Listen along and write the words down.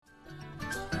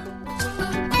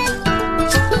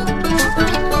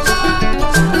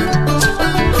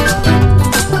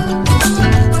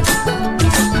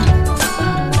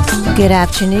Good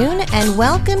afternoon and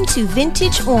welcome to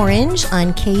Vintage Orange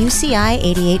on KUCI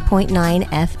 88.9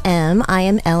 FM. I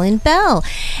am Ellen Bell,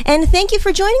 and thank you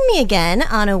for joining me again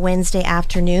on a Wednesday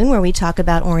afternoon where we talk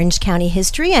about Orange County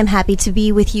history. I'm happy to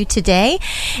be with you today,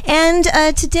 and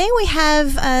today we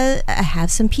have I have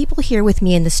some people here with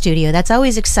me in the studio. That's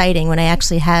always exciting when I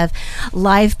actually have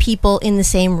live people in the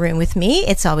same room with me.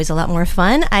 It's always a lot more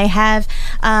fun. I have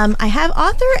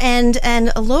author and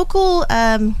a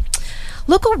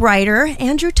local writer,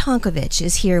 Andrew Tonkovich,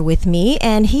 is here with me,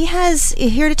 and he is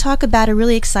here to talk about a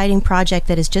really exciting project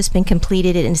that has just been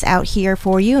completed and is out here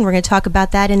for you, and we're going to talk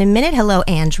about that in a minute. Hello,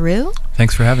 Andrew.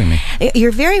 Thanks for having me.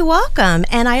 You're very welcome.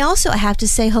 And I have to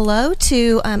say hello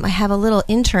to, I have a little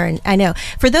intern. I know,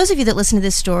 for those of you that listen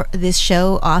to this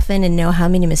show often and know how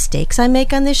many mistakes I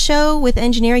make on this show with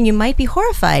engineering, you might be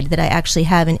horrified that I actually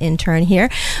have an intern here.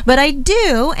 But I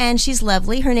do, and she's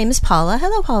lovely. Her name is Paula.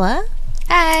 Hello, Paula.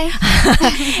 Hi.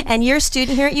 And you're a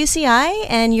student here at UCI,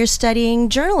 and you're studying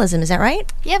journalism, is that right?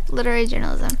 Yep, literary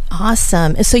journalism.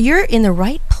 Awesome. So you're in the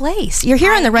right place. You're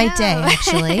here on the right day,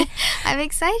 actually. I'm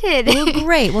excited. Well,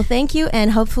 great. Well, thank you,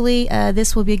 and hopefully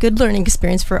this will be a good learning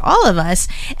experience for all of us.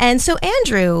 And so,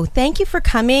 Andrew, thank you for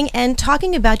coming and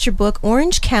talking about your book,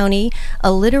 Orange County,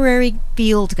 A Literary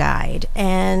Field Guide.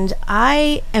 And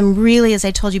I am really, as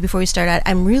I told you before we start out,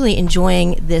 I'm really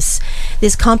enjoying this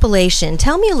compilation.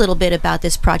 Tell me a little bit about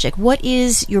this project. What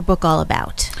is your book all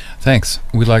about? Thanks.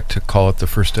 We like to call it the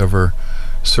first ever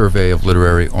survey of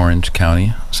literary Orange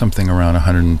County, something around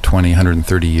 120,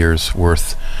 130 years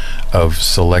worth of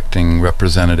selecting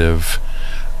representative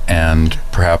and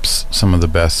perhaps some of the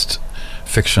best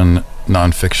fiction,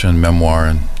 nonfiction, memoir,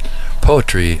 and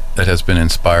poetry that has been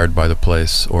inspired by the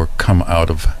place or come out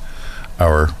of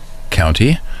our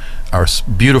county. Our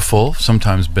beautiful,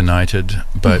 sometimes benighted,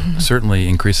 but certainly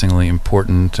increasingly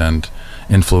important and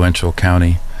influential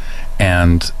county.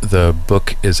 And the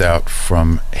book is out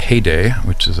from Heyday,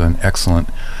 which is an excellent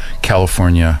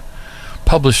California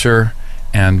publisher,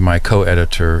 and my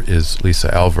co-editor is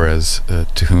Lisa Alvarez,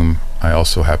 to whom I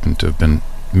also happen to have been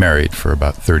married for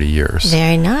about 30 years.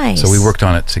 Very nice. So we worked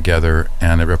on it together,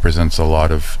 and it represents a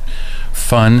lot of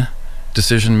fun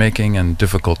decision-making and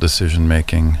difficult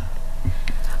decision-making.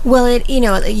 Well,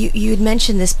 you had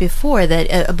mentioned this before,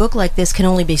 that a book like this can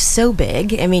only be so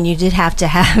big. I mean, you did have to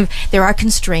have, there are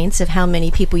constraints of how many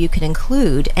people you can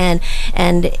include, and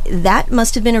that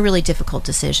must have been a really difficult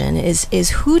decision, is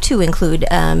who to include,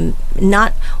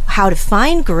 not how to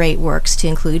find great works to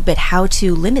include, but how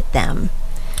to limit them.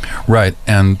 Right,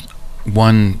 and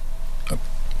one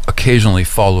occasionally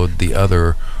followed the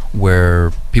other,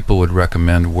 where people would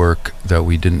recommend work that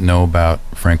we didn't know about,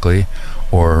 frankly,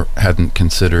 or hadn't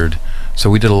considered. So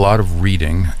we did a lot of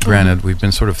reading. Granted, we've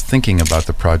been sort of thinking about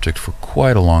the project for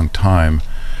quite a long time,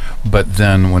 but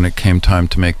then when it came time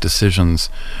to make decisions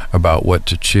about what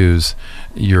to choose,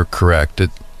 you're correct.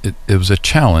 It was a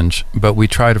challenge, but we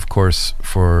tried, of course,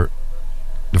 for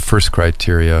the first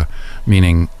criteria,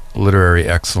 meaning literary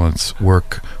excellence,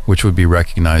 work which would be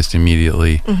recognized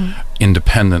immediately,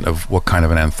 independent of what kind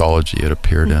of an anthology it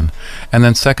appeared in. And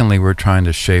then secondly, we're trying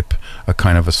to shape a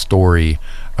kind of a story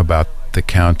about the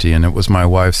county, and it was my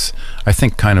wife's, I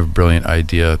think, kind of brilliant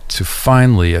idea to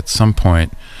finally at some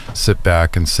point sit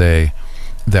back and say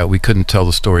that we couldn't tell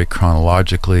the story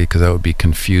chronologically because that would be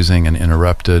confusing and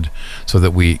interrupted, so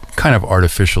that we kind of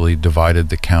artificially divided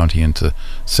the county into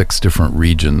 6 different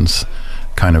regions,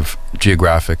 kind of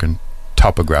geographic and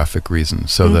topographic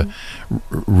reasons, so the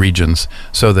regions,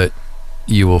 so that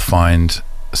you will find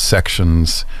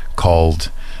sections called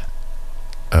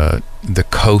the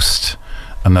coast,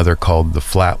 another called the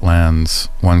flatlands,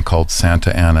 one called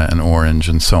Santa Ana and Orange,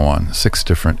 and so on. 6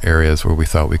 different areas where we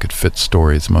thought we could fit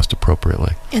stories most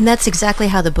appropriately. And that's exactly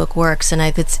how the book works. And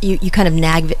you kind of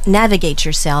navigate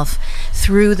yourself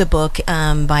through the book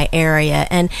by area.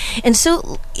 And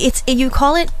so you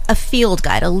call it a field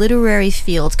guide, a literary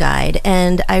field guide.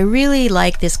 And I really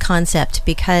like this concept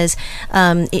because,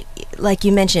 like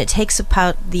you mentioned, it takes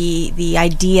about the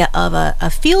idea of a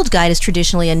field guide is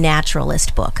traditionally a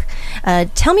naturalist book.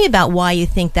 Tell me about why you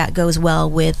think that goes well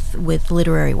with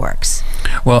literary works.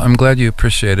 Well, I'm glad you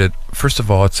appreciate it. First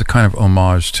of all, it's a kind of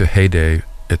homage to Heyday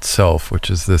itself, which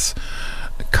is this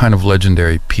kind of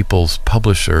legendary people's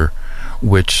publisher,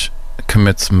 which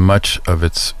commits much of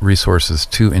its resources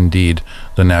to, indeed,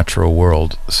 the natural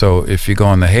world. So if you go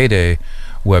on the Heyday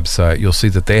website, you'll see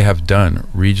that they have done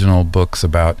regional books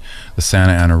about the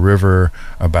Santa Ana River,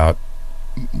 about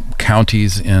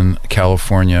counties in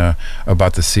California,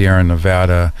 about the Sierra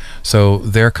Nevada. So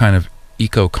they're kind of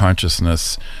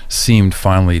eco-consciousness seemed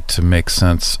finally to make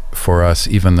sense for us,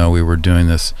 even though we were doing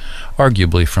this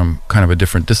arguably from kind of a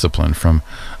different discipline, from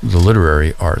the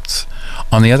literary arts.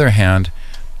 On the other hand,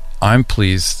 I'm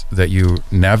pleased that you're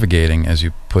navigating, as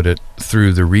you put it,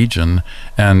 through the region.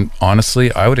 And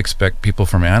honestly, I would expect people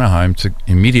from Anaheim to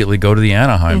immediately go to the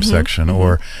Anaheim section.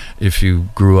 Or if you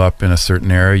grew up in a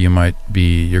certain area,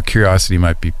 your curiosity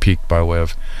might be piqued by way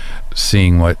of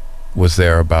seeing what was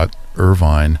there about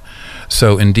Irvine.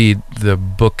 So indeed, the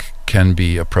book can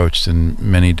be approached in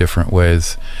many different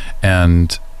ways.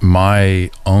 And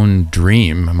my own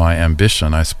dream, my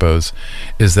ambition, I suppose,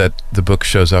 is that the book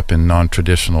shows up in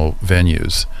non-traditional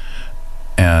venues.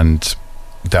 And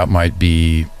that might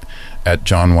be at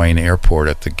John Wayne Airport,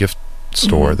 at the gift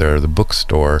store there, the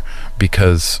bookstore,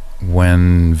 because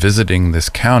when visiting this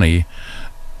county,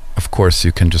 of course,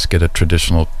 you can just get a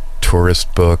traditional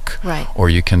tourist book, right, or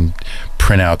you can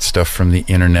print out stuff from the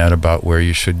internet about where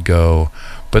you should go.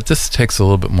 But this takes a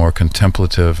little bit more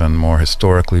contemplative and more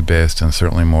historically based, and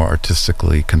certainly more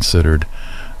artistically considered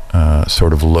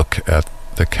sort of look at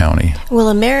the county. Well,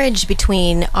 a marriage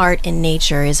between art and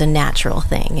nature is a natural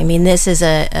thing. I mean, this is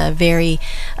a very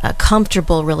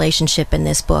comfortable relationship in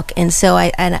this book. And so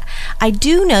I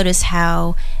do notice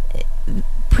how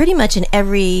pretty much in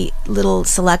every little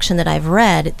selection that I've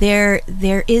read, there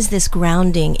is this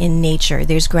grounding in nature.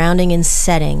 There's grounding in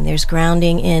setting. There's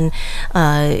grounding in,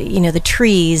 the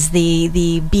trees,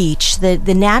 the beach.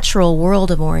 The natural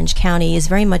world of Orange County is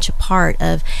very much a part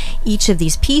of each of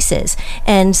these pieces.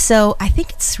 And so I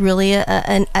think it's really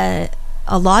a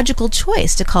logical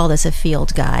choice to call this a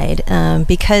field guide,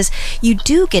 because you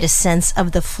do get a sense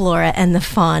of the flora and the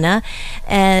fauna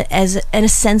and a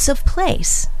sense of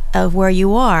place, of where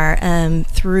you are,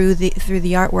 through the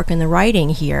artwork and the writing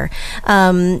here.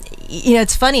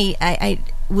 It's funny, I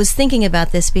was thinking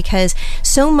about this because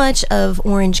so much of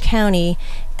Orange County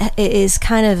is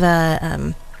kind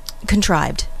of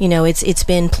contrived. It's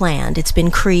been planned, it's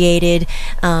been created,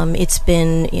 it's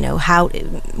been,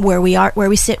 where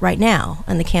we sit right now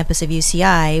on the campus of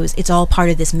UCI, it's all part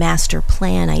of this master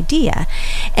plan idea.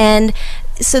 And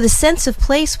so the sense of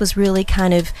place was really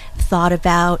kind of thought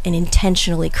about and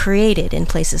intentionally created in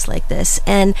places like this.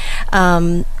 And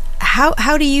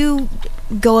how do you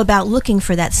go about looking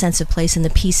for that sense of place in the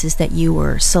pieces that you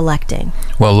were selecting?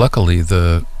 Well, luckily,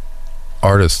 the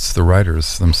artists, the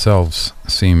writers themselves,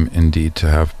 seem indeed to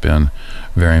have been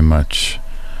very much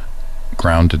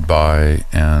grounded by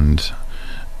and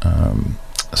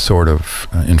sort of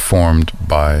informed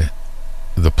by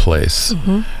the place.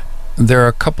 There are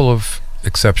a couple of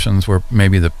exceptions where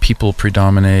maybe the people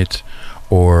predominate,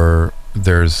 or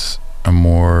there's a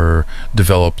more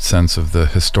developed sense of the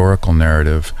historical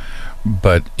narrative.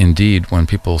 But indeed, when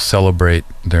people celebrate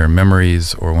their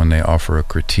memories, or when they offer a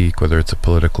critique, whether it's a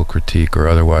political critique or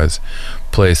otherwise,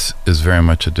 place is very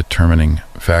much a determining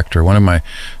factor. One of my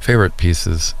favorite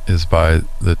pieces is by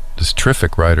this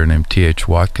terrific writer named T.H.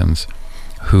 Watkins,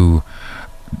 who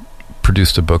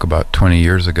produced a book about 20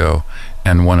 years ago,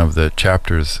 and one of the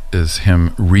chapters is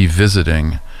him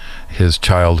revisiting his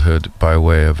childhood by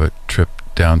way of a trip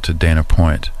down to Dana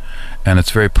Point. And it's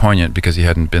very poignant because he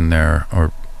hadn't been there,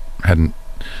 or hadn't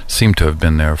seemed to have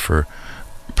been there, for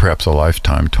perhaps a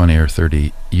lifetime, 20 or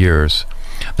 30 years.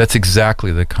 That's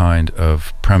exactly the kind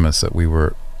of premise that we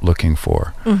were looking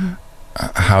for.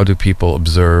 How do people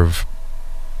observe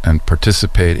and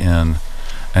participate in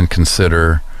and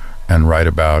consider and write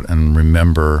about and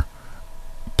remember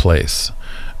place?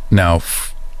 Now,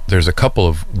 there's a couple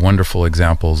of wonderful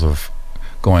examples of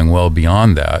going well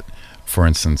beyond that. For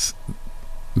instance,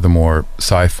 the more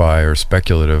sci-fi or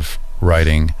speculative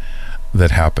writing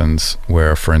that happens,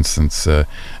 where, for instance,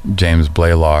 James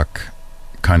Blaylock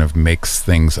kind of makes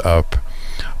things up,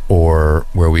 or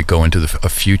where we go into a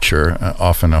future,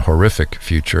 often a horrific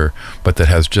future, but that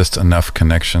has just enough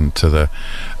connection to the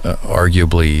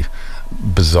arguably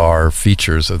bizarre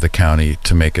features of the county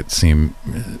to make it seem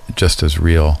just as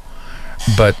real.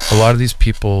 But a lot of these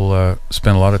people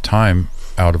spend a lot of time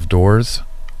out of doors.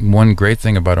 One great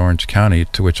thing about Orange County,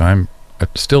 to which I'm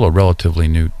still a relatively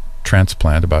new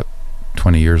transplant, about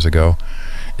 20 years ago,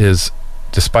 is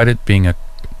despite it being a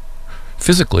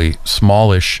physically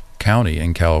smallish county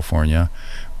in California,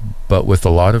 but with a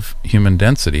lot of human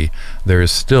density, there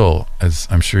is still, as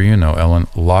I'm sure you know, Ellen,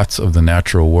 lots of the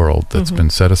natural world that's been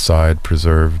set aside,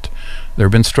 preserved. There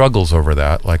have been struggles over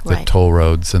that, like the toll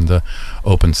roads and the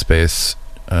open space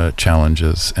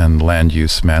challenges and land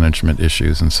use management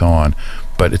issues and so on.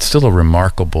 But it's still a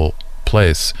remarkable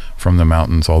place from the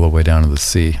mountains all the way down to the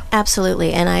sea.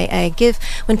 Absolutely. And I give,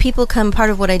 when people come, part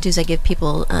of what I do is I give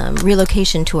people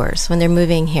relocation tours when they're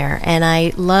moving here. And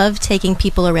I love taking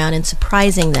people around and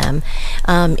surprising them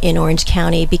in Orange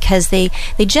County, because they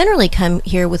generally come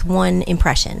here with one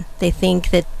impression. They think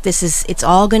that it's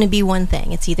all going to be one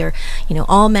thing. It's either,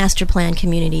 all master plan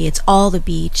community, it's all the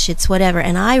beach, it's whatever.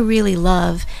 And I really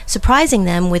love surprising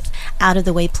them with out of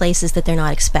the way places that they're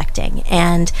not expecting.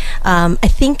 And I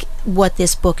think what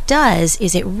this book does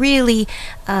is it really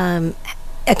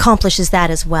accomplishes that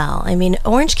as well. I mean,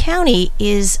 Orange County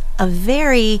is a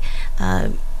very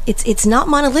it's not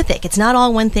monolithic. It's not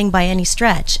all one thing by any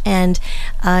stretch. And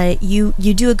you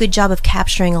do a good job of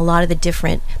capturing a lot of the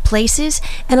different places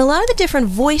and a lot of the different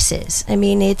voices. I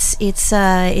mean, it's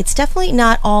definitely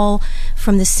not all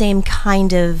from the same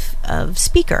kind of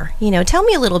speaker. Tell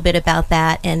me a little bit about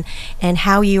that and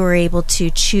how you were able to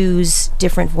choose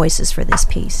different voices for this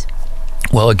piece.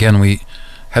 Well, again, we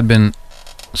had been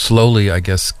slowly, I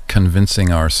guess,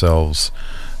 convincing ourselves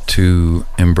to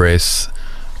embrace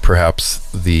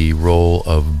perhaps the role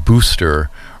of booster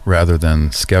rather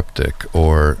than skeptic,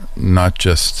 or not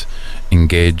just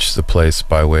engage the place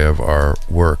by way of our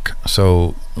work.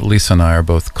 So Lisa and I are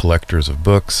both collectors of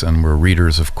books, and we're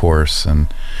readers, of course, and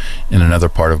in another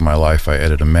part of my life I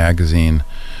edit a magazine.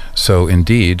 So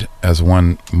indeed, as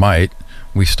one might,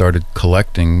 we started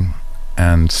collecting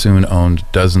and soon owned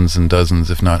dozens and dozens,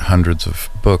 if not hundreds, of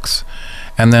books.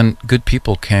 And then good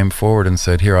people came forward and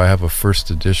said, here, I have a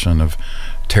first edition of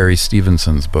Terry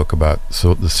Stevenson's book about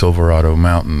the Silverado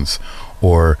Mountains,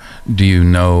 or do you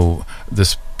know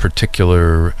this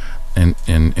particular,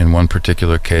 in one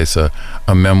particular case, a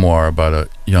memoir about a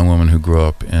young woman who grew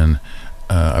up in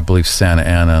I believe Santa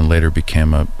Ana and later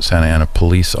became a Santa Ana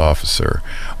police officer.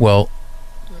 Well,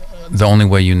 the only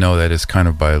way you know that is kind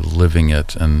of by living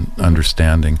it and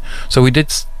understanding. So we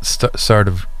did sort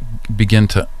of begin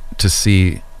to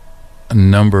see a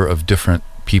number of different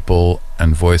people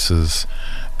and voices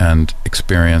and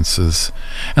experiences.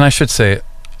 And I should say,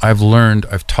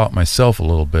 I've taught myself a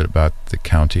little bit about the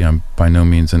county. I'm by no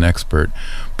means an expert,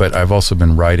 but I've also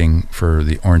been writing for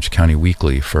the Orange County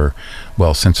Weekly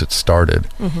since it started.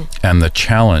 Mm-hmm. And the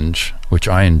challenge, which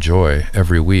I enjoy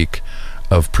every week,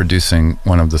 of producing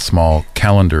one of the small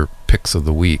calendar picks of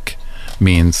the week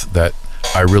means that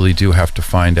I really do have to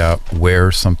find out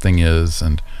where something is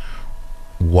and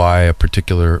why a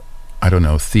particular,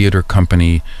 theater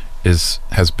company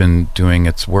has been doing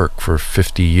its work for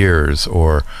 50 years,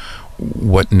 or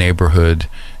what neighborhood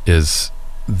is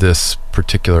this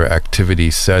particular activity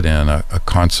set in, a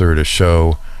concert, a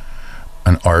show,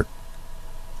 an art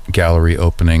gallery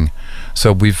opening.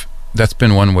 So that's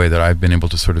been one way that I've been able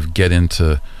to sort of get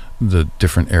into the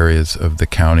different areas of the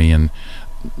county and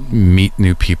meet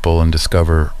new people and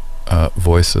discover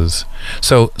voices.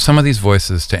 So some of these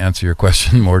voices, to answer your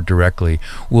question more directly,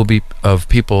 will be of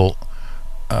people,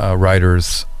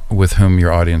 writers with whom your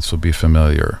audience will be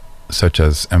familiar, such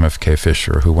as MFK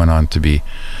Fisher, who went on to be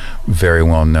very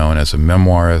well known as a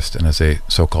memoirist and as a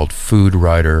so-called food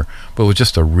writer, but was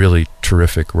just a really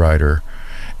terrific writer.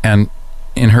 And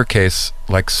in her case,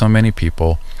 like so many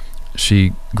people,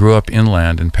 she grew up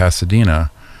inland in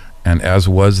Pasadena, and as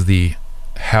was the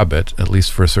habit, at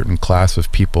least for a certain class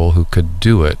of people who could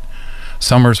do it,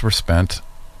 summers were spent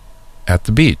at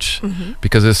the beach, mm-hmm.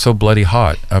 because it's so bloody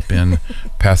hot up in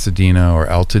Pasadena or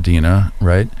Altadena,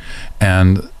 right?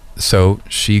 And so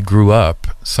she grew up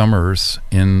summers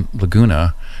in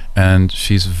Laguna, and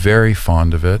she's very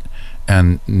fond of it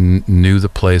and knew the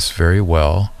place very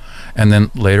well. And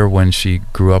then later, when she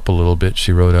grew up a little bit,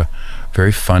 she wrote a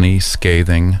very funny,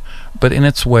 scathing, but in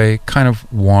its way kind of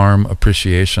warm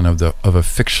appreciation of a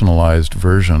fictionalized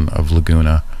version of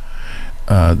Laguna.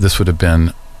 This would have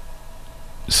been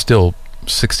still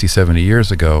 60, 70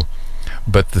 years ago,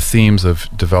 but the themes of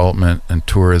development and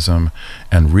tourism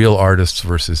and real artists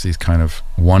versus these kind of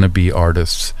wannabe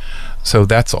artists, so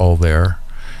that's all there.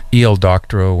 E.L.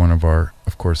 Doctorow, one of our,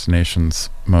 of course, nation's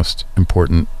most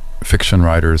important fiction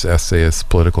writers, essayists,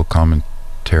 political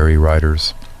commentary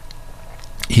writers,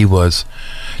 he was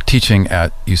teaching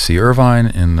at UC Irvine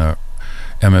in the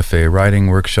MFA writing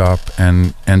workshop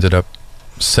and ended up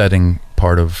setting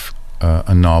part of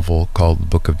a novel called The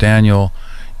Book of Daniel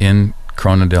in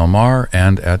Corona del Mar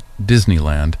and at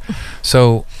Disneyland.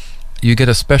 So you get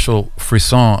a special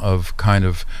frisson of kind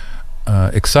of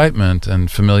excitement and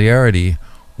familiarity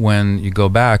when you go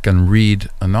back and read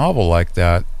a novel like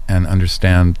that and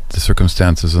understand the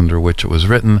circumstances under which it was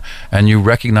written, and you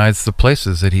recognize the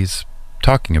places that he's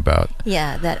talking about.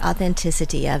 Yeah, that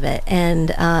authenticity of it.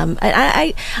 And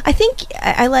I think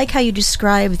I like how you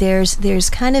describe there's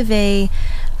kind of a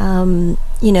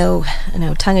I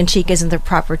know tongue-in-cheek isn't the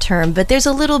proper term, but there's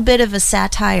a little bit of a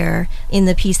satire in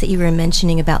the piece that you were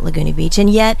mentioning about Laguna Beach, and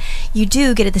yet you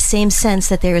do get the same sense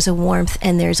that there is a warmth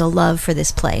and there's a love for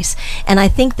this place. And I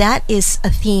think that is a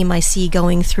theme I see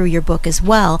going through your book as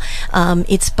well.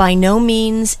 It's by no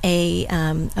means a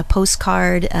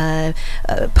postcard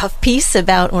puff piece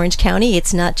about Orange County.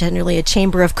 It's not generally a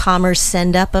Chamber of Commerce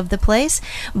send-up of the place,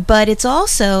 but it's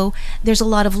also, there's a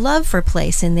lot of love for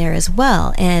place in there as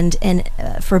well. And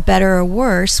for better or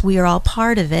worse, we are all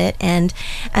part of it, and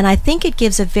I think it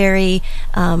gives a very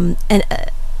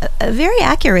a very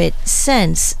accurate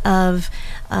sense of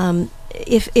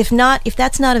if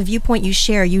that's not a viewpoint you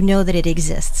share, you know that it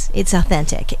exists. It's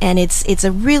authentic, and it's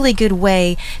a really good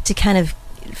way to kind of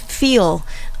feel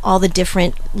all the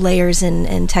different layers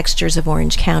and textures of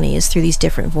Orange County is through these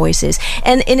different voices.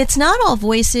 And it's not all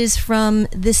voices from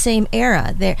the same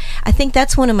era. I think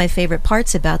that's one of my favorite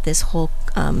parts about this whole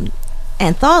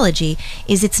anthology,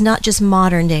 is it's not just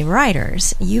modern day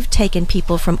writers. You've taken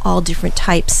people from all different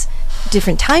types,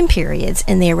 different time periods,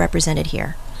 and they are represented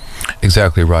here.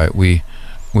 Exactly right. We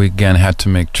again had to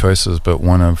make choices, but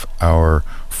one of our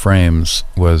frames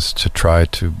was to try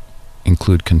to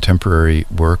include contemporary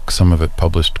work, some of it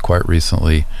published quite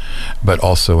recently, but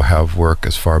also have work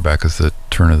as far back as the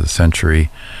turn of the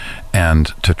century, and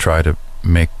to try to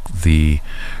make the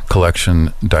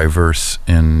collection diverse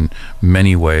in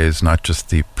many ways, not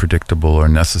just the predictable or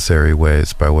necessary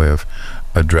ways, by way of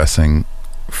addressing,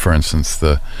 for instance,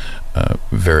 the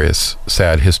various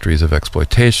sad histories of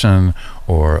exploitation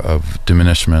or of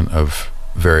diminishment of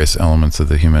various elements of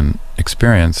the human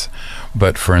experience.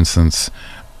 But for instance,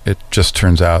 it just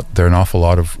turns out there are an awful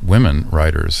lot of women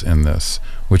writers in this,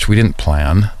 which we didn't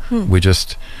plan.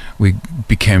 We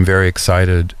became very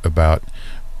excited about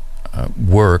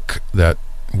work that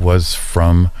was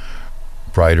from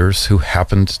writers who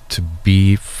happened to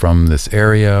be from this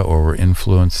area or were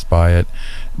influenced by it.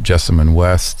 Jessamine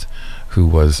West, who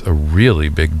was a really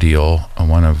big deal,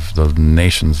 one of the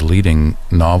nation's leading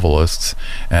novelists,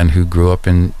 and who grew up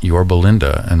in Yorba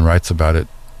Linda and writes about it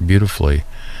beautifully.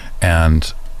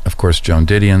 And of course, Joan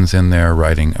Didion's in there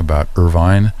writing about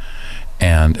Irvine,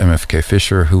 and MFK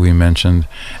Fisher, who we mentioned,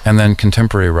 and then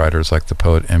contemporary writers like the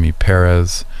poet Emmy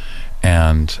Perez,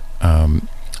 and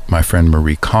my friend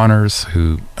Marie Connors,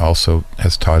 who also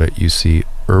has taught at UC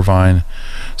Irvine.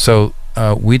 So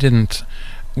we didn't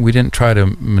try to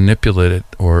manipulate it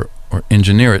or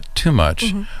engineer it too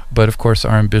much, but of course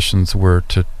our ambitions were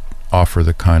to offer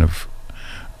the kind of,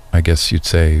 I guess you'd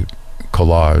say,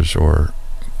 collage or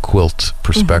quilt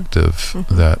perspective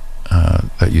that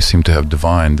you seem to have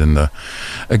divined. And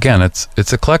again,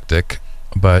 it's eclectic,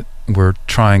 but we're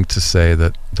trying to say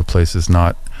that the place is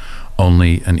not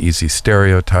only an easy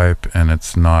stereotype, and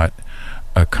it's not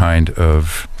a kind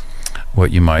of what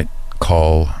you might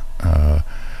call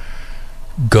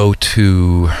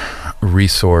go-to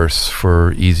resource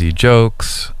for easy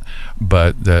jokes,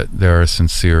 but that there are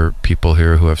sincere people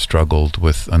here who have struggled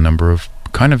with a number of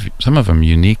some of them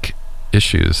unique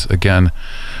issues. Again,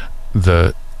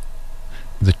 the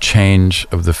change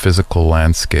of the physical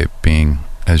landscape being,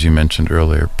 as you mentioned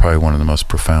earlier, probably one of the most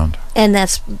profound. And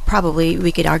that's probably,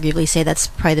 we could arguably say that's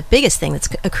probably the biggest thing that's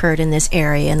occurred in this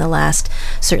area in the last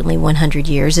certainly 100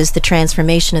 years, is the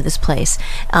transformation of this place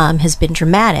has been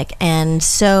dramatic. And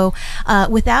so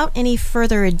without any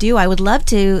further ado, I would love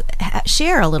to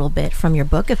share a little bit from your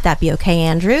book, if that be okay,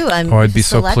 Andrew. I'd be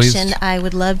so pleased. I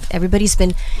would love, everybody's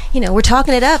been, we're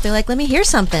talking it up. They're like, let me hear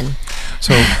something.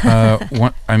 So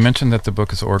I mentioned that the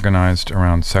book is organized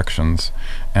around sections,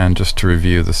 and just to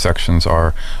review, the sections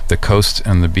are the coast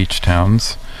and the beach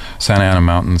towns, Santa Ana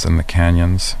Mountains and the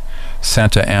canyons,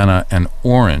 Santa Ana and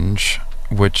Orange,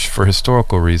 which for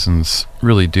historical reasons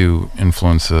really do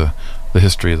influence the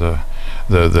history of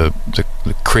the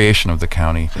creation of the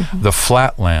county, the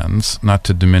flatlands, not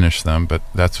to diminish them, but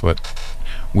that's what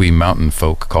we mountain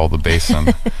folk call the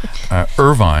basin,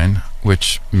 Irvine,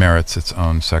 which merits its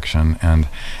own section, and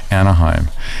Anaheim.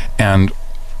 And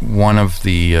one of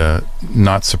the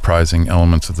not surprising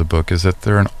elements of the book is that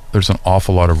there's an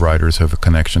awful lot of writers who have a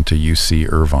connection to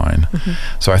UC Irvine.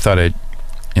 So I thought I'd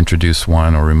introduce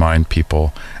one or remind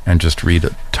people and just read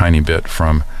a tiny bit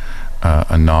from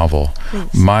a novel.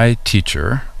 Please. My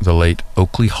teacher, the late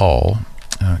Oakley Hall,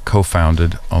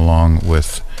 co-founded, along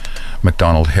with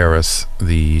MacDonald Harris,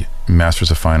 the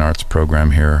Masters of Fine Arts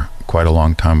program here quite a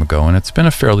long time ago, and it's been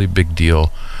a fairly big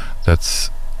deal that's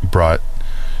brought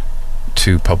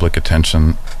to public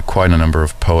attention quite a number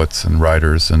of poets and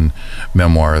writers and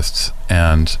memoirists,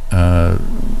 and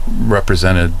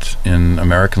represented in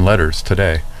American letters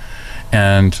today.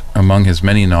 And among his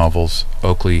many novels,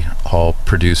 Oakley Hall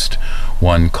produced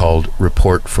one called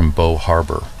Report from Bow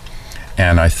Harbor.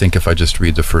 And I think if I just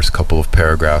read the first couple of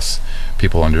paragraphs,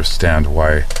 people understand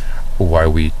why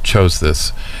we chose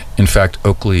this. In fact,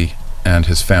 Oakley and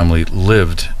his family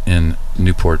lived in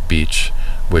Newport Beach,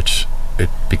 which it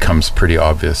becomes pretty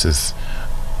obvious is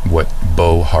what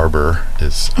Bow Harbor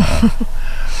is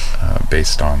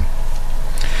based on.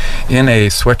 In a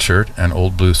sweatshirt and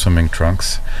old blue swimming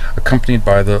trunks, accompanied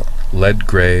by the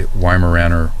lead-gray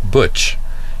Weimaraner Butch,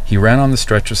 he ran on the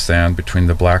stretch of sand between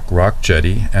the Black Rock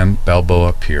Jetty and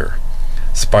Balboa Pier,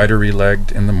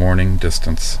 spidery-legged in the morning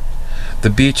distance. The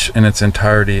beach in its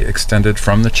entirety extended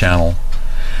from the channel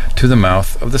to the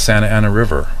mouth of the Santa Ana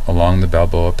River along the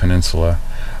Balboa Peninsula,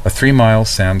 a 3-mile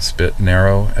sand spit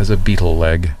narrow as a beetle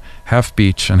leg, half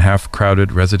beach and half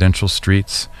crowded residential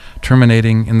streets,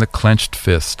 terminating in the clenched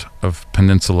fist of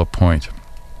Peninsula Point.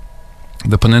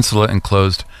 The peninsula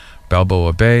enclosed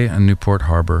Balboa Bay and Newport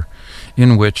Harbor,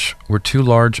 in which were 2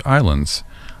 large islands,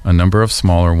 a number of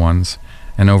smaller ones,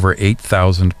 and over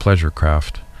 8,000 pleasure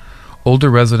craft. Older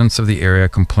residents of the area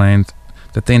complained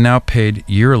that they now paid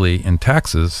yearly in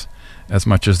taxes as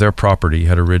much as their property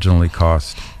had originally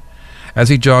cost. As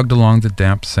he jogged along the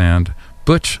damp sand,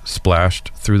 Butch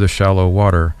splashed through the shallow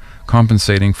water,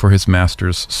 compensating for his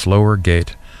master's slower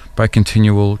gait by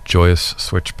continual joyous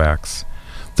switchbacks.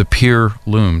 The pier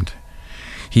loomed.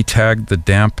 He tagged the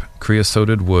damp,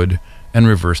 creosoted wood and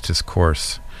reversed his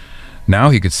course. Now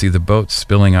he could see the boats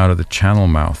spilling out of the channel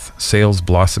mouth, sails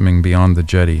blossoming beyond the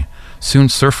jetty. Soon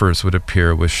surfers would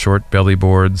appear with short belly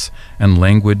boards, and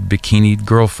languid bikinied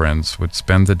girlfriends would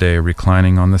spend the day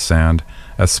reclining on the sand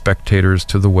as spectators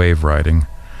to the wave riding.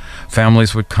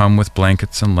 Families would come with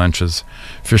blankets and lunches,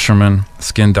 fishermen,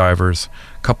 skin divers,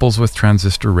 couples with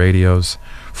transistor radios.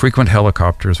 Frequent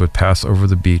helicopters would pass over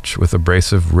the beach with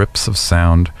abrasive rips of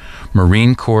sound,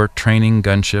 Marine Corps training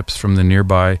gunships from the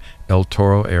nearby El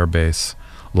Toro Air Base,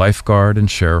 lifeguard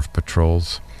and sheriff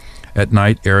patrols. At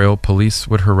night, aerial police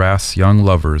would harass young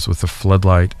lovers with a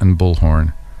floodlight and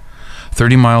bullhorn.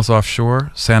 30 miles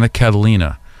offshore, Santa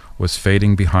Catalina was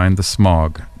fading behind the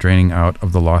smog draining out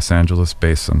of the Los Angeles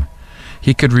basin.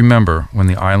 He could remember when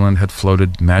the island had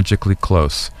floated magically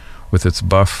close, with its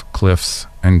buff cliffs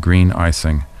and green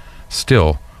icing.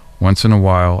 Still, once in a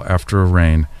while after a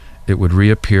rain, it would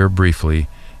reappear briefly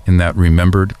in that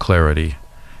remembered clarity,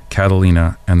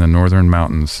 Catalina and the northern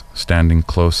mountains standing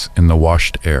close in the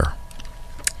washed air.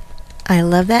 I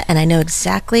love that, and I know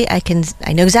exactly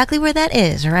where that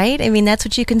is, right? I mean, that's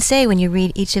what you can say when you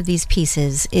read each of these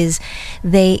pieces, is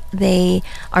they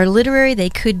are literary. They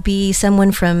could be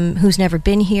someone from who's never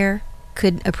been here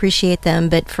could appreciate them,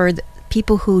 but for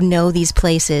people who know these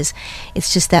places,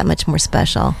 it's just that much more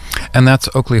special. And that's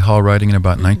Oakley Hall writing in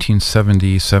about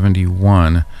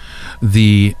 1970-71.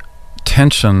 The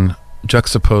tension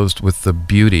juxtaposed with the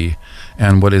beauty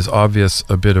and what is obvious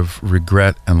a bit of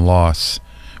regret and loss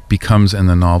becomes in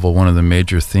the novel one of the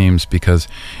major themes, because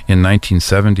in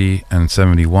 1970 and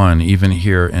 71, even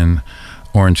here in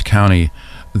Orange County,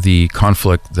 the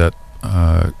conflict that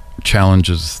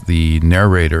challenges the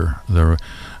narrator, the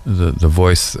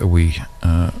voice that we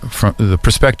from the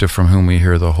perspective from whom we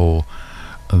hear the whole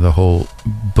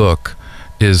book,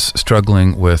 is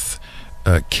struggling with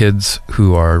kids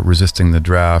who are resisting the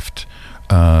draft,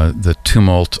 the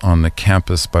tumult on the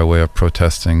campus by way of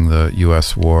protesting the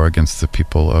U.S. war against the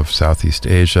people of Southeast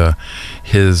Asia,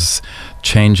 his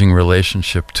changing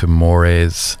relationship to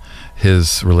mores,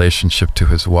 his relationship to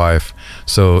his wife.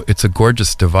 So it's a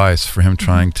gorgeous device for him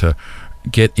trying to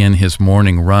get in his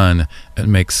morning run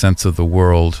and make sense of the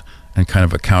world and kind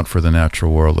of account for the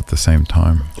natural world at the same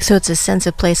time. So it's a sense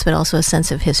of place, but also a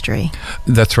sense of history.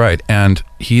 That's right. And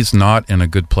he's not in a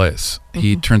good place.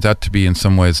 He turns out to be, in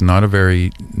some ways, not a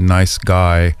very nice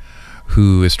guy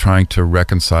who is trying to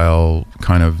reconcile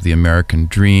kind of the American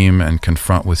dream and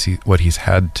confront what he's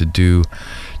had to do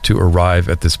to arrive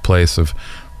at this place of,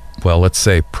 well, let's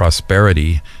say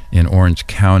prosperity in Orange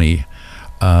County,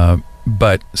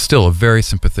 but still a very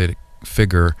sympathetic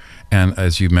figure, and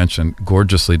as you mentioned,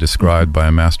 gorgeously described by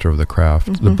a master of the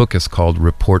craft. The book is called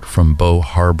Report from Bow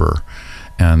Harbor,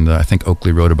 and I think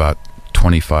Oakley wrote about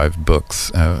 25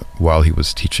 books while he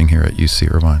was teaching here at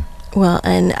UC Irvine. Well,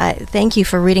 and I thank you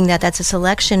for reading that. That's a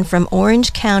selection from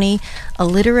Orange County, a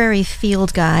literary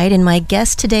field guide. And my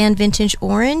guest today on Vintage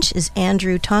Orange is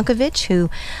Andrew Tonkovich,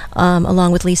 who,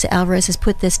 along with Lisa Alvarez, has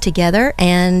put this together.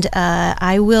 And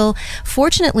I will,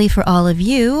 fortunately for all of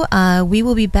you, we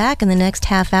will be back in the next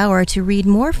half hour to read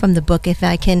more from the book if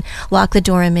I can lock the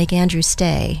door and make Andrew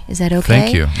stay. Is that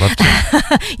okay? Thank you. Love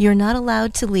to. You're not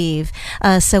allowed to leave.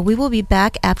 So we will be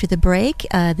back after the break.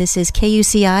 This is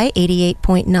KUCI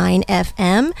 88.9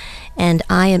 FM, and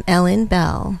I am Ellen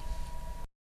Bell.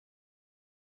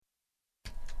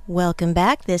 Welcome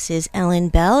back. This is Ellen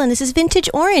Bell, and this is Vintage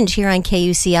Orange here on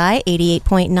KUCI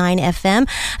 88.9 FM.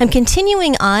 I'm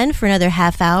continuing on for another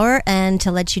half hour, and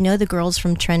to let you know, the girls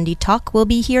from Trendy Talk will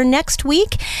be here next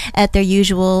week at their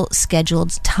usual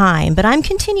scheduled time. But I'm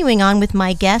continuing on with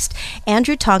my guest,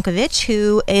 Andrew Tonkovich,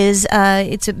 who is,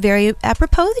 it's a very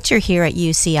apropos that you're here at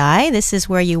UCI. This is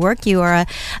where you work. You are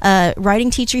a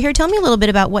writing teacher here. Tell me a little bit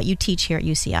about what you teach here at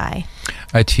UCI.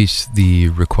 I teach the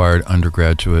required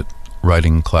undergraduate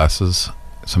writing classes,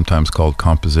 sometimes called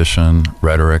composition,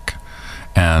 rhetoric,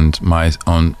 and my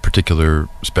own particular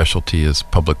specialty is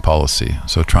public policy.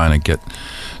 So trying to get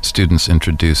students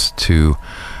introduced to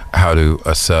how to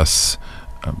assess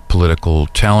political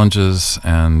challenges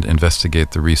and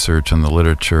investigate the research and the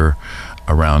literature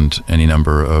around any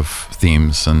number of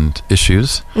themes and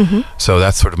issues. Mm-hmm. So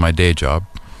that's sort of my day job.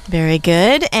 Very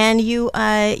good. And you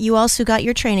also got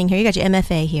your training here. You got your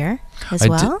MFA here as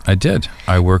well? I did.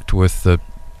 I worked with the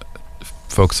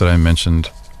folks that I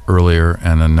mentioned earlier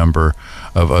and a number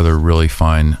of other really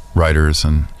fine writers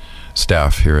and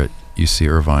staff here at UC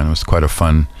Irvine. It was quite a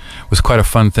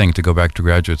fun thing to go back to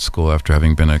graduate school after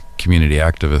having been a community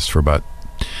activist for about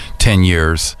 10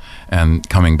 years and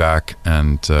coming back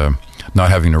and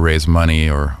not having to raise money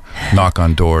or knock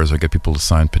on doors or get people to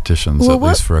sign petitions, at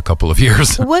least for a couple of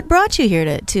years. What brought you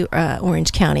here to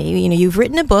Orange County? You know, you've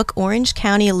written a book, Orange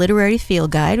County, a Literary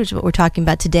Field Guide, which is what we're talking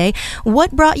about today.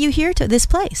 What brought you here to this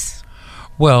place?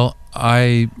 Well,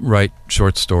 I write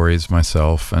short stories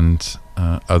myself and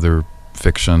other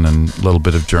fiction and a little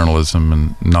bit of journalism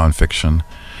and nonfiction.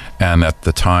 And at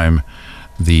the time,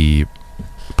 the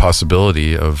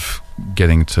possibility of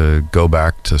getting to go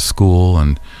back to school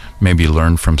and maybe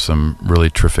learn from some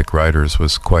really terrific writers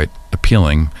was quite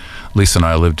appealing. Lisa and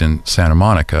I lived in Santa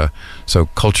Monica, so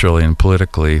culturally and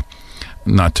politically,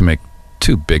 not to make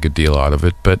too big a deal out of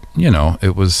it, but, you know,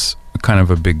 it was kind of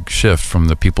a big shift from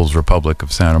the People's Republic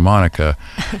of Santa Monica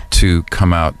to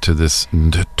come out to this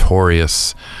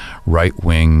notorious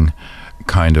right-wing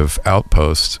kind of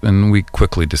outpost, and we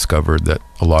quickly discovered that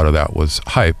a lot of that was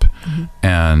hype. Mm-hmm.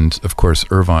 And of course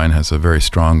Irvine has a very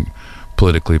strong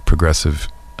politically progressive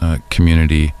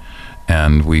community,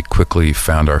 and we quickly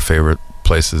found our favorite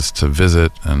places to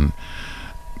visit and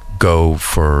go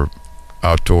for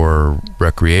outdoor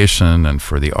recreation and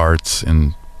for the arts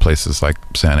in places like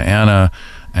Santa Ana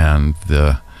and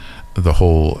the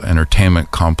whole entertainment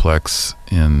complex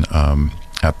in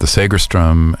at the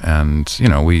Segerstrom. And you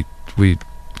know, we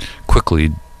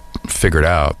quickly figured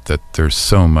out that there's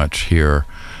so much here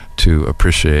to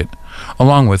appreciate,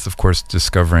 along with, of course,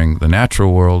 discovering the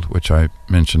natural world, which I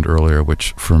mentioned earlier,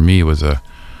 which for me was a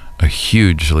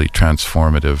hugely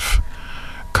transformative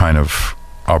kind of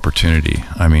opportunity.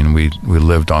 I mean, we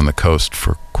lived on the coast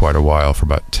for quite a while, for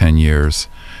about 10 years,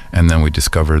 and then we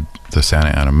discovered the Santa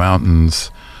Ana Mountains.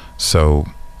 So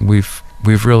we've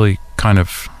really kind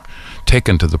of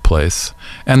taken to the place.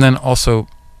 And then also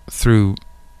through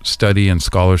study and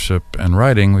scholarship and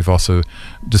writing, we've also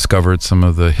discovered some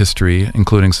of the history,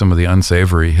 including some of the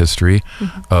unsavory history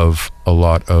of a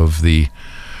lot of the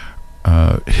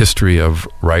history of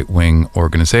right-wing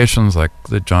organizations like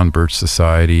the John Birch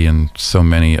Society and so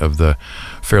many of the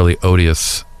fairly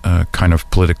odious kind of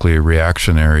politically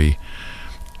reactionary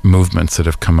movements that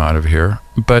have come out of here,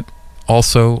 but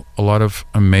also a lot of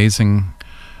amazing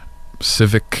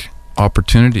civic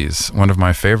opportunities. One of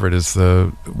my favorite is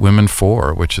the Women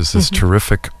For, which is this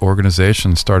terrific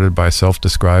organization started by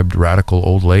self-described radical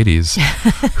old ladies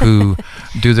who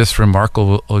do this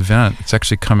remarkable event. It's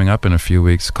actually coming up in a few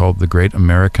weeks, called the Great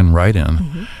American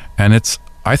Write-In. And it's,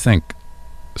 I think,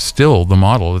 still the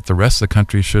model that the rest of the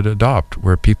country should adopt,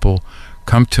 where people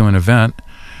come to an event,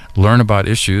 learn about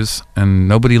issues, and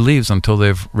nobody leaves until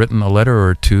they've written a letter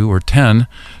or 2 or 10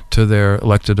 to their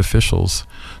elected officials.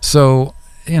 So,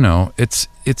 you know, it's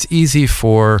easy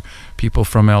for people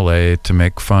from LA to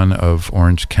make fun of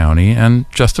Orange County, and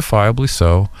justifiably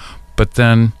so. But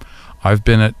then I've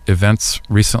been at events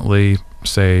recently,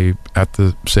 say at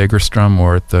the Segerstrom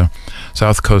or at the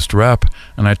South Coast Rep,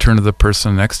 and I turn to the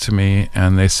person next to me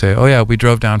and they say, "Oh yeah, we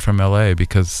drove down from LA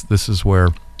because this is where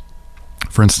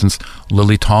For instance,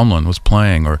 Lily Tomlin was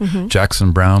playing, or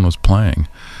Jackson Browne was playing.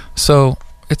 So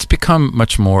it's become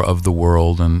much more of the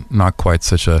world, and not quite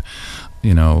such a,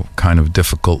 kind of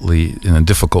in a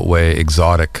difficult way,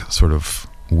 exotic sort of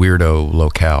weirdo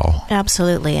locale.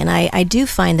 Absolutely. And I do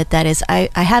find that is, I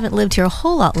haven't lived here a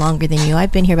whole lot longer than you.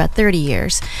 I've been here about 30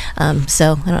 years.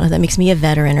 So I don't know if that makes me a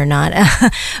veteran or not.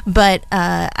 But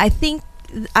I think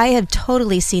I have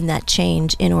totally seen that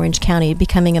change in Orange County,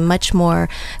 becoming a much more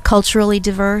culturally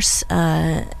diverse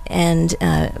and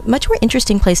much more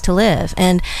interesting place to live.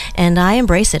 And I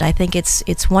embrace it. I think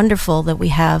it's wonderful that we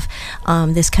have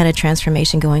this kind of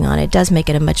transformation going on. It does make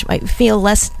it I feel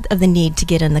less of the need to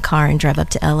get in the car and drive up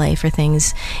to LA for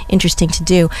things interesting to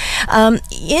do.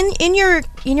 In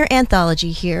your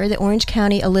anthology here, the Orange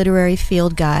County A Literary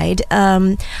Field Guide,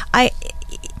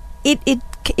 it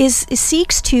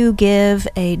seeks to give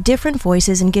different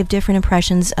voices and give different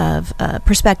impressions of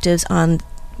perspectives on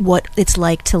what it's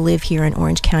like to live here in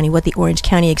Orange County, what the Orange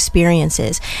County experience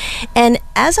is. And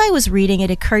as I was reading, it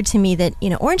occurred to me that,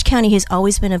 Orange County has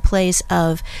always been a place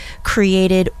of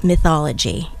created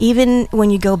mythology. Even when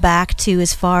you go back to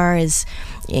as far as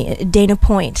Dana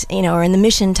Point, or in the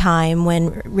Mission time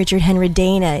when Richard Henry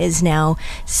Dana is now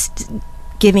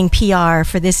giving PR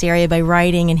for this area by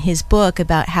writing in his book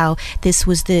about how this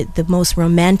was the most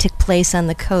romantic place on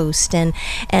the coast, and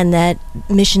that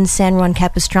Mission San Juan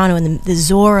Capistrano and the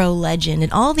Zorro legend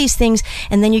and all these things.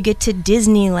 And then you get to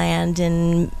Disneyland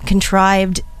and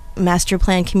contrived master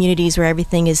plan communities where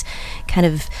everything is kind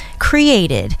of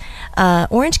created.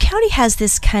 Orange County has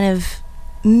this kind of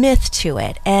myth to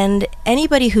it, and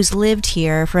anybody who's lived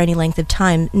here for any length of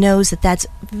time knows that that's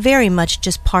very much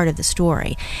just part of the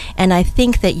story. And I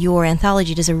think that your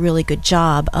anthology does a really good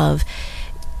job of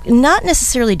not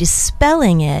necessarily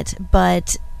dispelling it,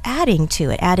 but adding to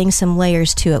it, adding some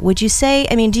layers to it. Would you say,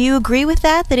 do you agree with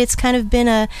that it's kind of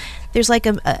been there's like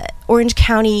a Orange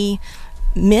County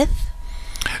myth?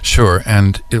 Sure,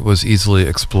 and it was easily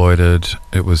exploited.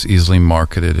 It was easily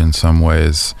marketed in some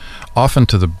ways, often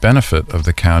to the benefit of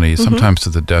the county, sometimes to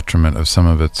the detriment of some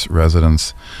of its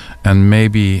residents, and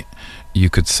maybe you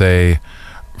could say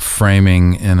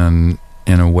framing in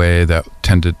a way that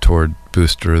tended toward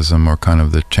boosterism, or kind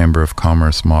of the Chamber of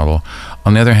Commerce model.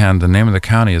 On the other hand, the name of the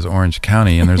county is Orange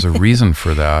County, and there's a reason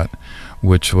for that,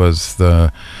 which was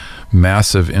the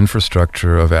massive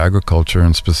infrastructure of agriculture,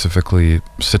 and specifically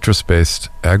citrus-based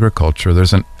agriculture.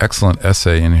 There's an excellent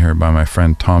essay in here by my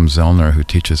friend Tom Zellner, who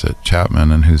teaches at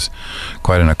Chapman and who's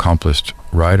quite an accomplished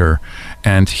writer,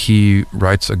 and he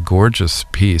writes a gorgeous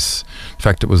piece. In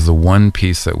fact, it was the one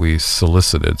piece that we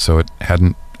solicited, so it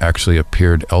hadn't actually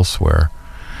appeared elsewhere,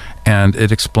 and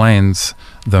it explains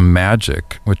the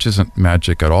magic, which isn't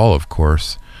magic at all, of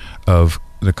course, of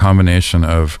the combination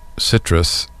of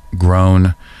citrus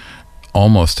grown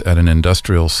almost at an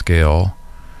industrial scale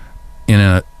in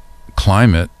a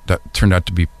climate that turned out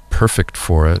to be perfect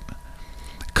for it,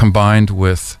 combined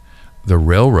with the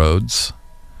railroads,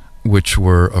 which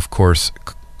were, of course,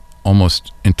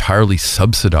 almost entirely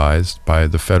subsidized by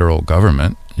the federal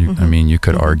government. You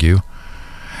could argue.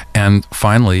 And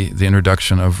finally, the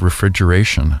introduction of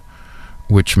refrigeration,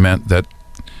 which meant that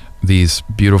these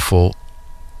beautiful,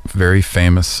 very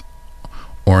famous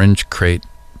orange crate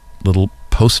little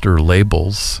poster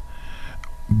labels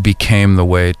became the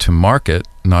way to market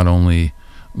not only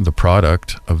the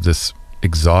product of this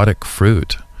exotic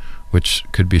fruit, which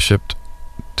could be shipped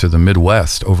to the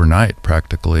Midwest overnight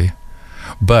practically,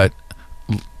 but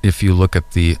if you look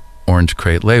at the orange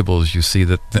crate labels, you see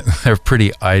that they're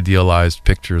pretty idealized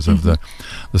pictures of the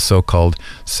so-called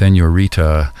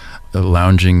señorita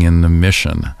lounging in the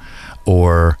Mission,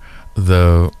 or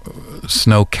the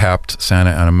snow-capped Santa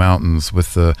Ana Mountains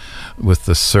with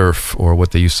the surf, or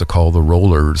what they used to call the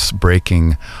rollers,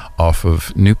 breaking off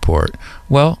of Newport.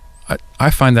 Well, I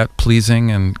find that pleasing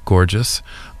and gorgeous.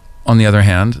 On the other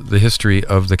hand, the history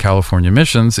of the California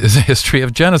missions is a history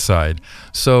of genocide.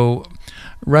 So,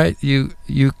 right, you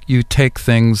take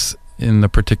things in the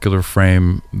particular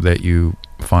frame that you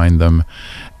find them,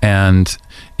 and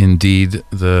indeed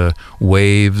the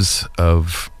waves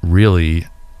of really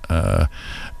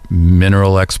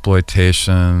mineral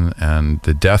exploitation and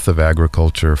the death of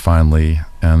agriculture finally,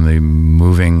 and the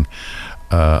moving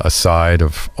aside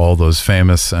of all those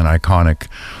famous and iconic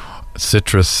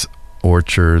citrus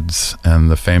orchards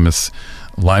and the famous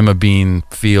lima bean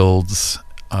fields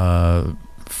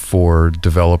for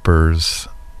developers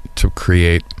to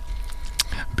create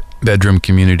bedroom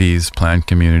communities, planned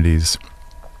communities,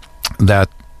 that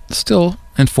still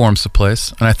informs the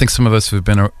place. And I think some of us who've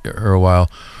been here a while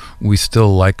we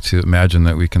still like to imagine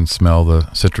that we can smell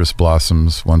the citrus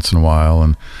blossoms once in a while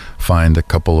and find a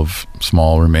couple of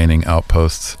small remaining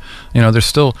outposts. There's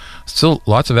still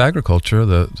lots of agriculture,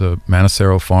 the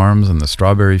Manacero farms and the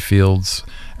strawberry fields,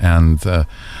 and a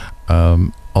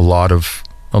lot of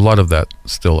that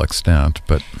still extant,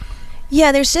 but.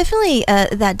 Yeah, there's definitely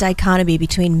that dichotomy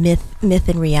between myth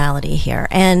and reality here,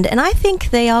 and I think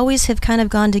they always have kind of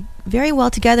gone very well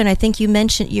together. And I think you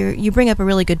mentioned you bring up a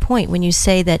really good point when you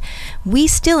say that we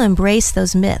still embrace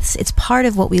those myths. It's part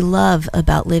of what we love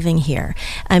about living here.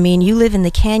 I mean, you live in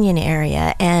the Canyon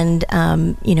area, and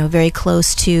very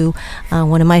close to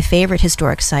one of my favorite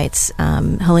historic sites,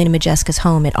 Helena Modjeska's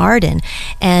home at Arden,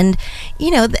 and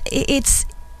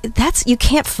you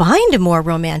can't find a more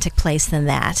romantic place than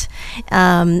that.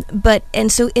 And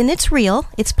it's real.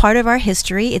 It's part of our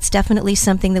history. It's definitely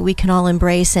something that we can all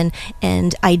embrace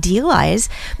and idealize,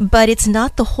 but it's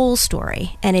not the whole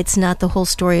story, and it's not the whole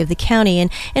story of the county.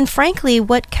 And frankly,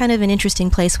 what kind of an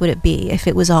interesting place would it be if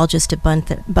it was all just a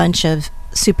bunch of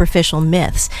superficial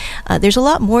myths? There's a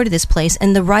lot more to this place,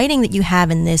 and the writing that you have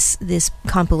in this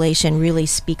compilation really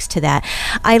speaks to that.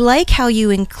 I like how you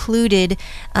included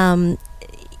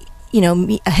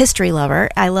a history lover.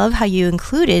 I love how you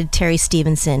included Terry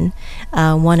Stevenson,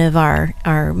 one of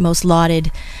our most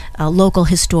lauded local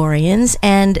historians.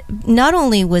 And not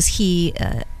only was he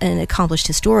an accomplished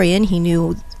historian, he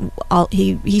knew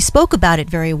he spoke about it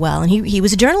very well, and he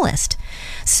was a journalist.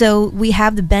 So we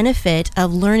have the benefit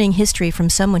of learning history from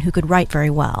someone who could write very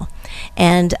well.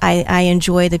 And I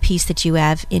enjoy the piece that you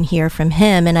have in here from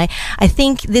him. And I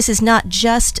think this is not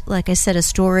just, like I said, a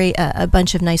story, a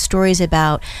bunch of nice stories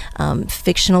about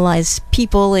fictionalized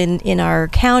people in our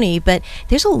county, but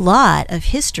there's a lot of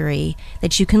history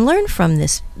that you can learn from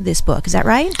this book. Is that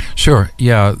right? Sure.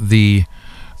 Yeah. The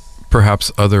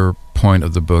perhaps other point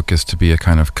of the book is to be a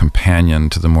kind of companion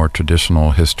to the more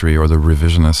traditional history or the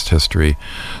revisionist history,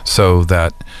 so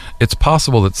that it's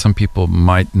possible that some people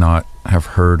might not have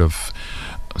heard of,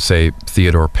 say,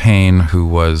 Theodore Payne, who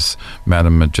was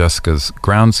Madame Modjeska's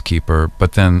groundskeeper,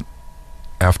 but then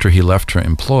after he left her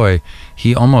employ,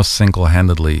 he almost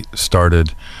single-handedly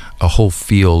started a whole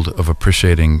field of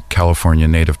appreciating California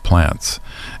native plants.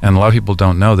 And a lot of people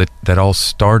don't know that all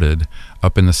started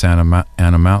up in the Santa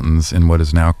Ana Mountains in what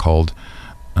is now called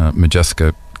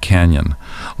Modjeska Canyon.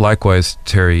 Likewise,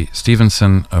 Terry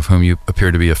Stevenson, of whom you appear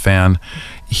to be a fan,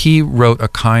 he wrote a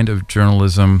kind of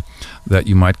journalism that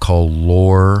you might call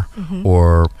lore,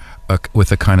 or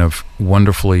with a kind of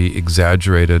wonderfully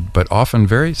exaggerated but often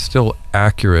very still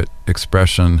accurate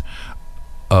expression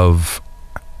of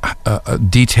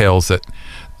details that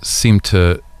seem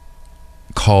to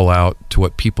call out to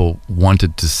what people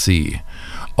wanted to see.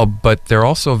 But they're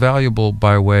also valuable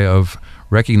by way of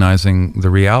recognizing the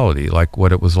reality, like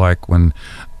what it was like when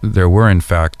there was in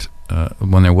fact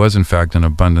an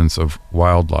abundance of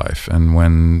wildlife, and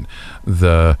when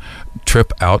the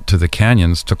trip out to the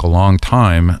canyons took a long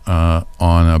time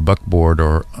on a buckboard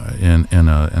or in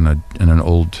an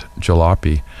old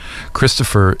jalopy.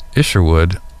 Christopher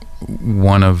Isherwood,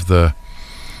 one of the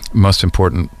most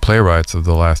important playwrights of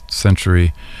the last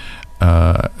century,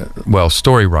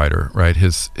 story writer, right?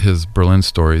 His Berlin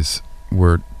stories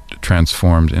were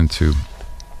transformed into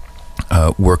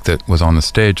work that was on the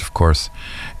stage, of course,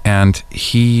 and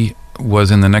he was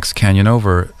in the next canyon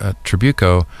over at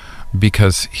Trabuco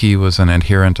because he was an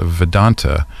adherent of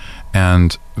Vedanta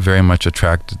and very much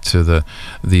attracted to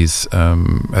these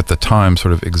at the time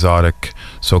sort of exotic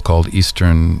so-called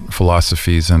Eastern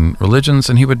philosophies and religions,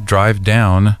 and he would drive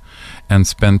down and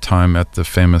spend time at the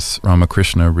famous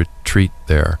Ramakrishna retreat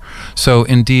there. So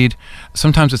indeed,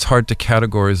 sometimes it's hard to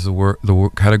categorize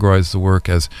the work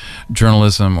as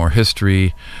journalism or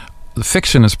history. The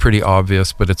fiction is pretty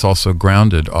obvious, but it's also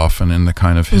grounded often in the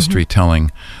kind of history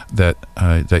telling that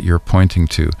you're pointing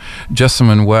to.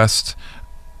 Jessamine West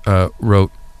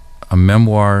wrote a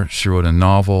memoir. She wrote a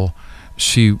novel.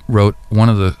 She wrote one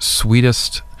of the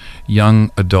sweetest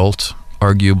young adult,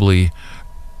 arguably,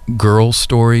 girl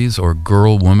stories or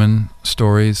girl woman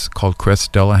stories called Cress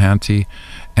Delahanty,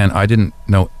 and I didn't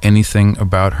know anything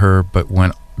about her, but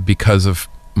because of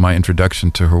my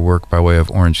introduction to her work by way of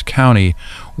Orange County,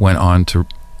 went on to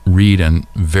read and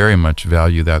very much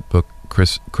value that book,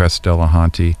 Cress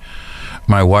Delahanty.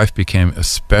 My wife became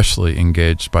especially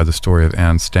engaged by the story of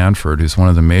Anne Stanford, who's one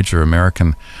of the major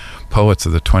American poets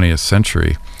of the 20th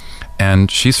century,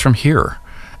 and she's from here,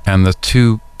 and the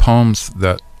two poems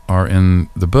that are in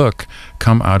the book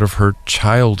come out of her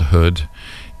childhood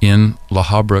in La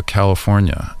Habra,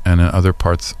 California, and in other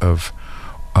parts of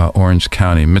Orange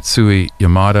County. Mitsui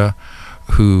Yamada,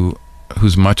 who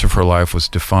whose much of her life was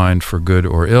defined for good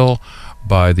or ill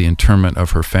by the internment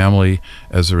of her family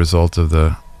as a result of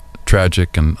the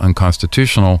tragic and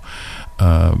unconstitutional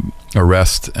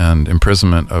arrest and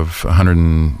imprisonment of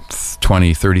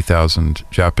 30,000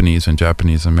 Japanese and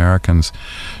Japanese Americans.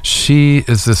 She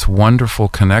is this wonderful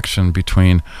connection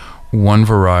between one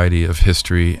variety of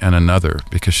history and another,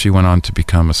 because she went on to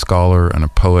become a scholar and a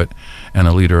poet and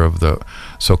a leader of the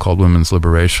so-called women's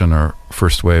liberation or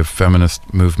first wave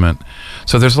feminist movement.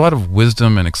 So there's a lot of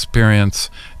wisdom and experience,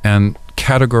 and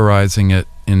categorizing it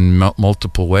in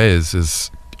multiple ways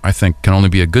is, I think, can only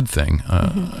be a good thing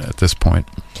at this point.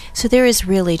 So there is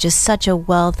really just such a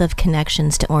wealth of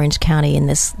connections to Orange County in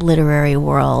this literary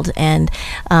world. And,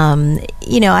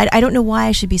 I don't know why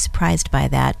I should be surprised by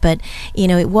that, but,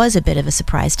 it was a bit of a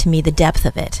surprise to me, the depth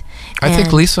of it. I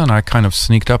think Lisa and I kind of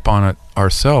sneaked up on it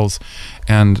ourselves,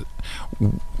 and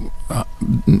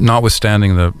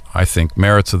notwithstanding the, I think,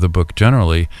 merits of the book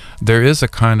generally, there is a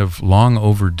kind of long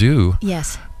overdue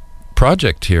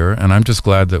project here, and I'm just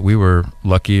glad that we were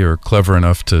lucky or clever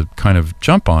enough to kind of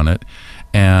jump on it.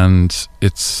 And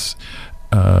it's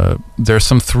there's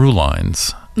some through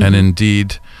lines, and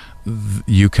indeed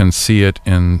you can see it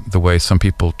in the way some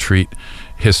people treat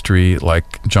history,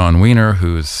 like John Wiener,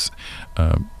 who's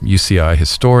a UCI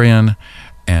historian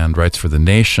and writes for The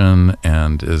Nation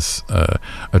and is a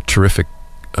terrific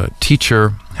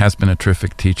teacher, has been a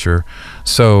terrific teacher.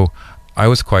 So I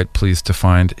was quite pleased to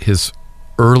find his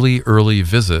early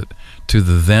visit to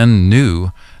the then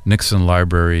new Nixon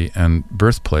Library and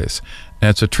Birthplace. And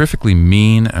it's a terrifically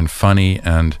mean and funny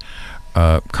and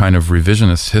kind of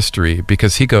revisionist history,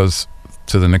 because he goes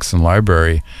to the Nixon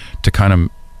Library to kind of,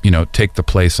 take the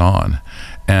place on,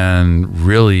 and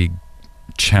really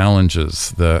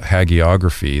challenges the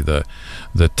hagiography,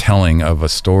 the telling of a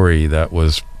story that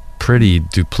was pretty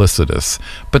duplicitous.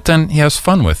 But then he has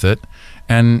fun with it,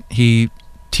 and he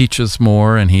teaches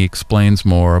more, and he explains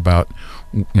more about,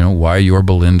 why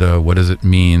Yorba Linda, what does it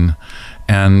mean?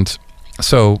 And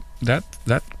so that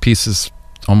piece is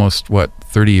almost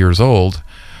 30 years old,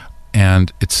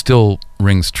 and it still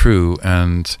rings true,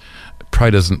 and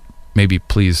probably doesn't maybe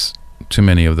please too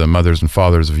many of the mothers and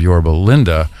fathers of Yorba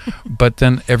Linda, but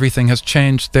then everything has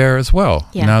changed there as well.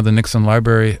 Yeah. Now the Nixon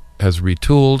Library has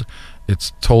retooled.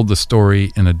 It's told the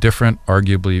story in a different,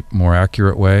 arguably more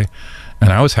accurate way,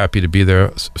 and I was happy to be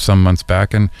there some months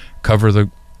back and cover the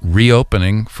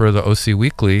reopening for the OC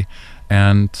Weekly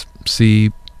and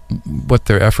see what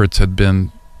their efforts had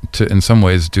been to, in some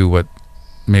ways, do what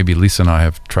maybe Lisa and I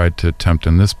have tried to attempt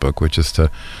in this book, which is to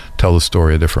tell the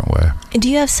story a different way. Do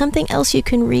you have something else you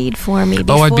can read for me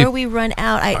before we run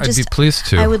out? I'd be pleased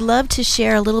to. I would love to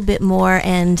share a little bit more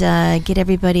and get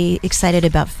everybody excited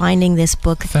about finding this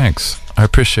book. Thanks. I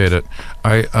appreciate it.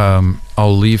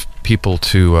 I'll leave people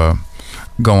to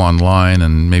go online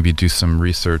and maybe do some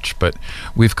research, but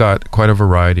we've got quite a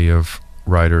variety of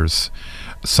writers.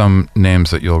 Some names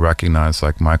that you'll recognize,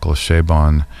 like Michael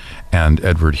Chabon and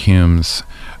Edward Humes,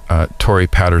 Torrey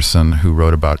Patterson, who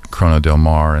wrote about Corona del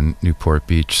Mar and Newport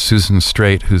Beach, Susan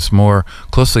Straight, who's more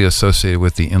closely associated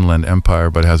with the Inland Empire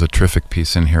but has a terrific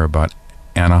piece in here about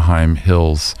Anaheim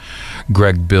Hills,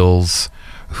 Greg Bills,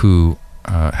 who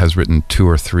has written 2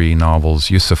 or 3 novels,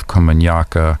 Yusuf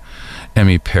Komanyaka,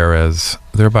 Emmy Perez.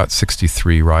 There are about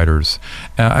 63 writers.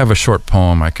 I have a short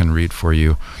poem I can read for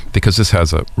you, because this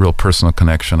has a real personal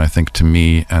connection, I think, to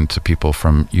me and to people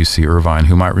from UC Irvine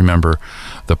who might remember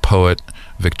the poet,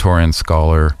 Victorian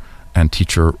scholar, and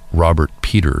teacher Robert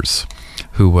Peters,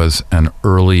 who was an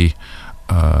early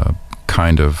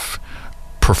kind of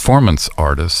performance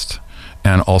artist,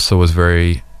 and also was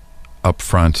very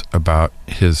upfront about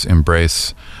his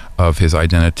embrace of his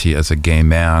identity as a gay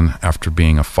man after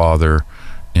being a father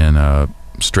in a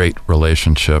straight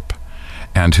relationship,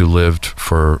 and who lived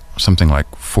for something like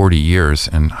 40 years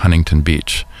in Huntington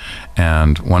Beach.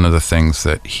 And one of the things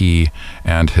that he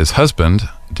and his husband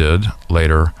did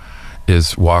later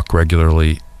is walk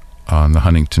regularly on the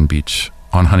Huntington Beach,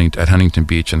 at Huntington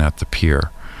Beach and at the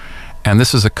pier. And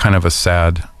this is a kind of a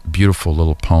sad, beautiful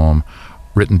little poem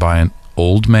written by an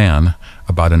old man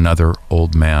about another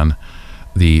old man,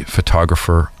 the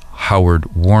photographer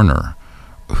Howard Warner,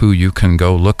 who you can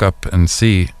go look up and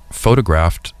see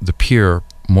photographed the pier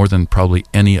more than probably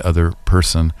any other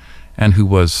person, and who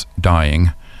was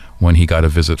dying when he got a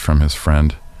visit from his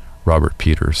friend Robert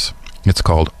Peters. It's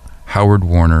called Howard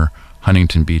Warner,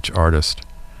 Huntington Beach Artist.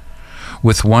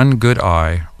 With one good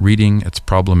eye, reading is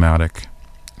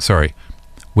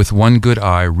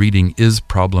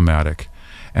problematic,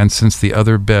 and since the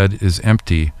other bed is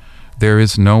empty, there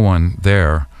is no one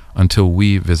there until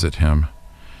we visit him.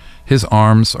 His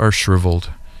arms are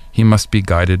shriveled, He must be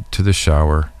guided to the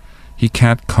shower. He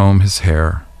can't comb his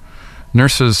hair.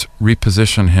 Nurses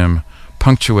reposition him,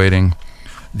 punctuating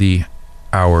the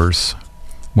hours.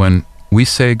 When we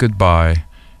say goodbye,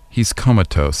 he's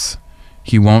comatose.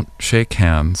 He won't shake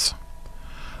hands.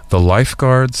 The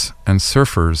lifeguards and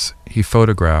surfers he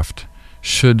photographed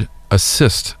should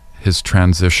assist his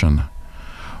transition.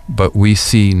 But we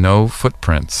see no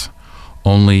footprints,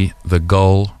 only the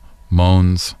gull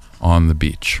moans on the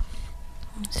beach.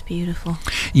 It's beautiful.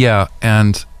 Yeah,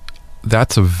 and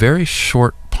that's a very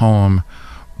short poem,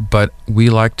 but we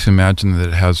like to imagine that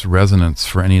it has resonance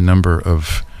for any number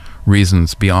of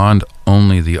reasons beyond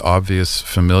only the obvious,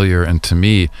 familiar, and to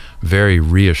me, very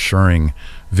reassuring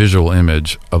visual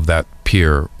image of that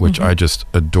pier, which I just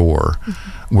adore.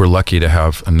 We're lucky to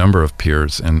have a number of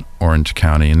piers in Orange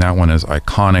County, and that one is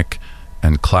iconic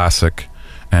and classic.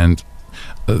 And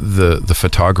the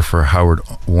photographer, Howard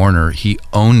Warner, he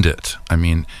owned it. I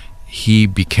mean, he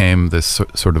became this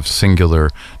sort of singular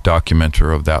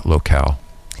documenter of that locale.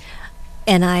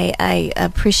 And I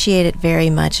appreciate it very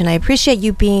much, and I appreciate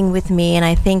you being with me, and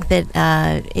I think that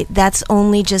that's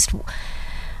only just,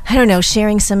 I don't know,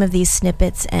 sharing some of these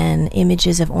snippets and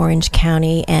images of Orange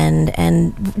County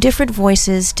and different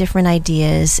voices, different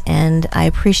ideas, and I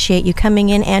appreciate you coming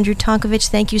in. Andrew Tonkovich,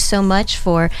 thank you so much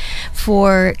for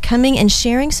coming and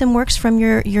sharing some works from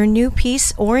your new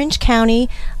piece, Orange County,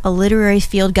 A Literary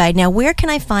Field Guide. Now, where can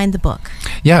I find the book?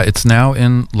 Yeah, it's now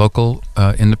in local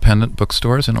independent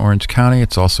bookstores in Orange County.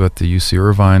 It's also at the UC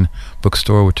Irvine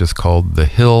bookstore, which is called The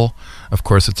Hill. Of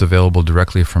course, it's available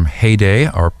directly from Heyday,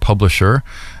 our publisher,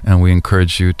 and we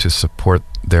encourage you to support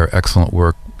their excellent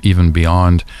work even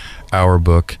beyond our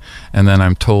book. And then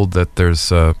I'm told that there's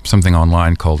something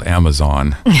online called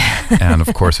Amazon, and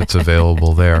of course it's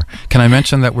available there. Can I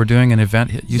mention that we're doing an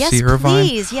event at UC Irvine? Yes,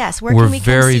 please. Yes, where we're can we come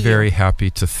very, see you? very happy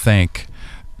to thank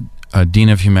Dean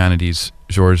of Humanities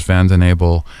George Van den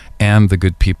Abel and the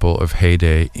good people of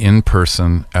Heyday in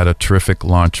person at a terrific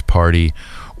launch party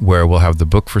where we'll have the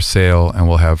book for sale and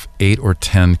we'll have 8 or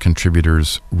 10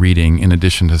 contributors reading, in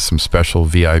addition to some special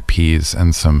VIPs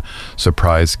and some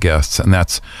surprise guests. And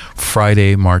that's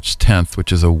Friday, March 10th,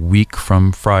 which is a week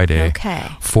from Friday, Okay.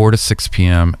 4 to 6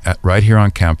 p.m. Right here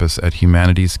on campus at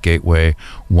Humanities Gateway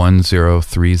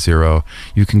 1030.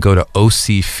 You can go to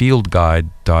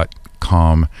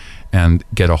ocfieldguide.com and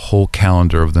get a whole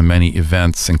calendar of the many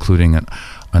events, including an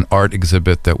art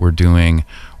exhibit that we're doing.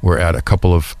 We're at a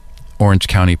couple of Orange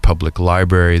County public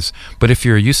libraries. But if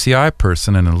you're a UCI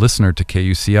person and a listener to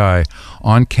KUCI,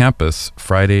 on campus,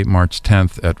 Friday, March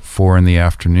 10th at 4 in the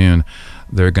afternoon,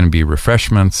 there are going to be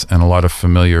refreshments and a lot of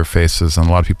familiar faces and a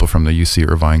lot of people from the UC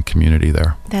Irvine community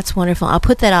there. That's wonderful. I'll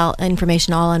put that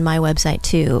information all on my website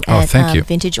too. Oh, thank you.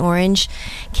 Vintage Orange,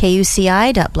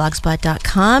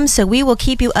 KUCI.blogspot.com. So we will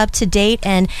keep you up to date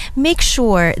and make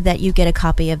sure that you get a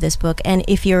copy of this book. And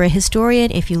if you're a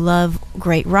historian, if you love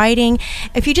great writing,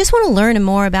 if you just want to learn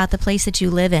more about the place that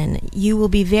you live in, you will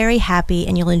be very happy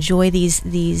and you'll enjoy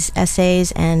these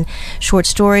essays and short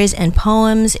stories and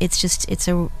poems. It's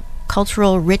a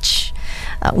cultural, rich,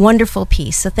 wonderful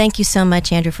piece. So thank you so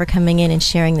much, Andrew, for coming in and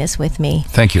sharing this with me.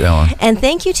 Thank you, Ellen. And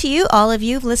thank you to you, all of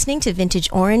you, listening to Vintage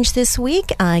Orange this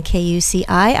week on KUCI.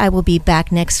 I will be back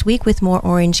next week with more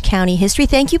Orange County history.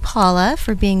 Thank you, Paula,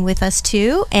 for being with us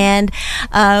too. And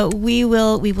we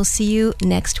will see you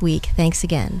next week. Thanks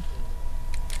again.